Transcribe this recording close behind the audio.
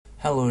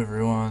Hello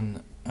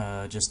everyone,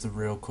 just a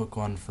real quick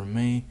one from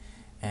me,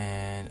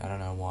 and I don't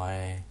know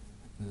why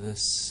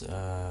this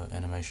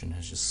animation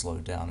has just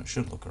slowed down. It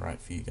should look alright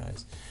for you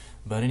guys.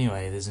 But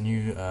anyway, there's a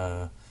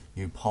new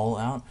poll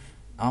out.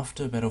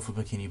 After Battle for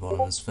Bikini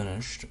Bottom is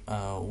finished,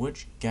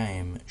 which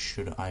game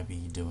should I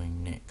be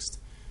doing next?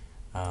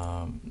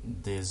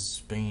 There's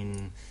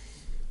been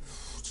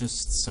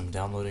just some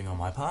downloading on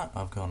my part.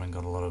 I've gone and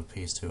got a lot of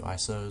PS2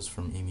 ISOs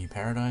from Emu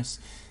Paradise,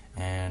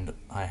 and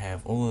I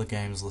have all of the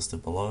games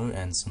listed below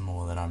and some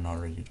more that I'm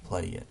not ready to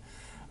play yet,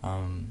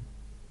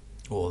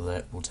 or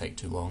that will take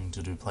too long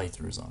to do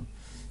playthroughs on.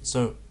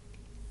 So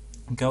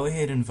go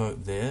ahead and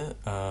vote there.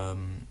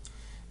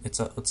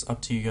 It's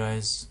up to you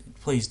guys.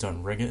 Please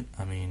don't rig it.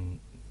 I mean,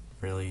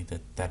 really,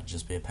 that'd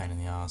just be a pain in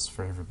the ass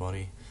for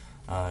everybody,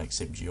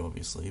 except you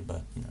obviously.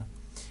 But you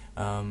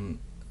know,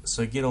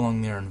 so get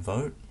along there and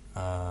vote.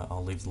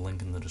 I'll leave the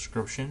link in the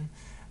description,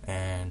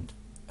 and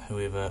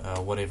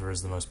whatever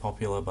is the most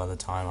popular by the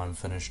time I'm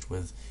finished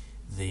with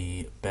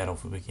the Battle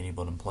for Bikini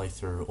Bottom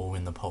playthrough, or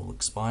when the poll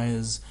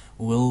expires,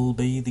 will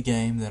be the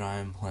game that I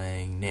am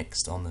playing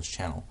next on this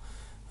channel.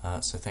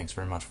 So thanks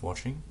very much for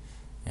watching,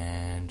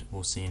 and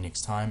we'll see you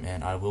next time,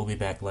 and I will be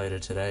back later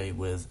today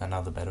with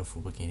another Battle for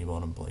Bikini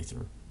Bottom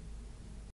playthrough.